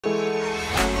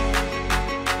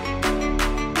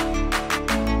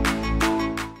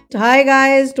Hi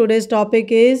guys, today's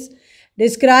topic is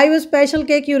describe a special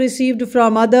cake you received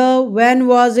from other. When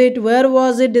was it? Where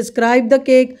was it? Describe the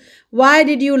cake. Why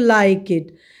did you like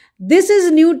it? This is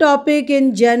new topic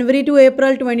in January to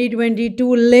April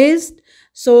 2022 list.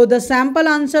 So the sample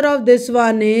answer of this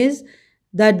one is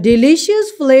the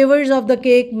delicious flavors of the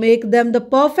cake make them the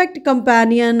perfect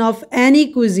companion of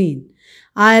any cuisine.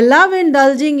 I love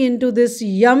indulging into this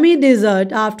yummy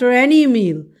dessert after any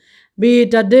meal, be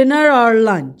it a dinner or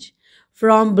lunch.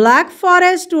 From black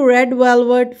forest to red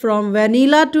velvet, from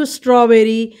vanilla to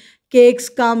strawberry, cakes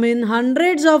come in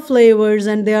hundreds of flavors,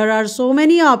 and there are so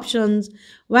many options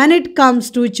when it comes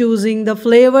to choosing the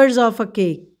flavors of a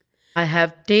cake. I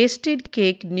have tasted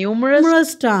cake numerous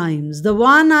Numerous times. The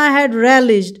one I had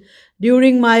relished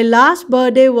during my last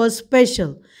birthday was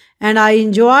special and I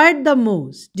enjoyed the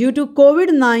most. Due to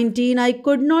COVID 19, I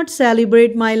could not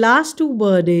celebrate my last two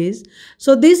birthdays.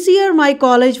 So this year, my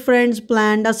college friends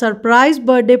planned a surprise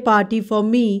birthday party for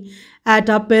me at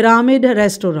a pyramid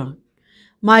restaurant.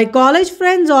 My college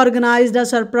friends organized a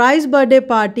surprise birthday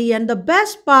party, and the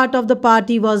best part of the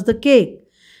party was the cake.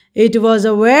 It was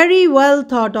a very well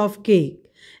thought of cake.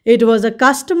 It was a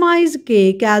customized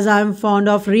cake as I am fond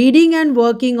of reading and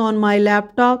working on my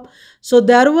laptop. So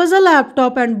there was a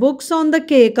laptop and books on the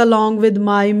cake along with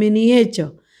my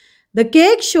miniature. The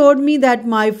cake showed me that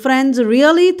my friends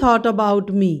really thought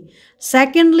about me.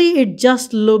 Secondly, it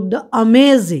just looked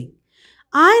amazing.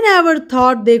 I never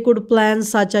thought they could plan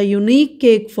such a unique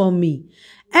cake for me.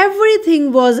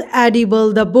 Everything was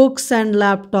edible, the books and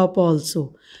laptop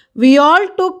also. We all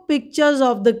took pictures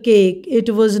of the cake.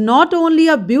 It was not only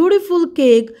a beautiful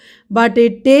cake, but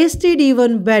it tasted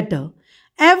even better.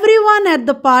 Everyone at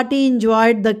the party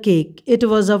enjoyed the cake. It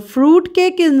was a fruit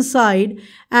cake inside,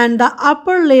 and the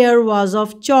upper layer was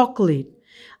of chocolate.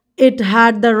 It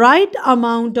had the right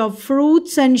amount of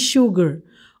fruits and sugar.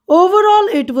 Overall,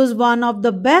 it was one of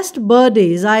the best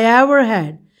birthdays I ever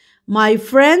had. My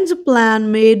friend's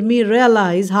plan made me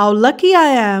realize how lucky I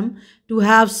am to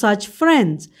have such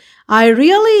friends. I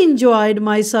really enjoyed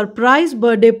my surprise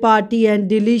birthday party and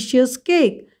delicious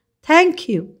cake. Thank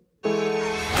you.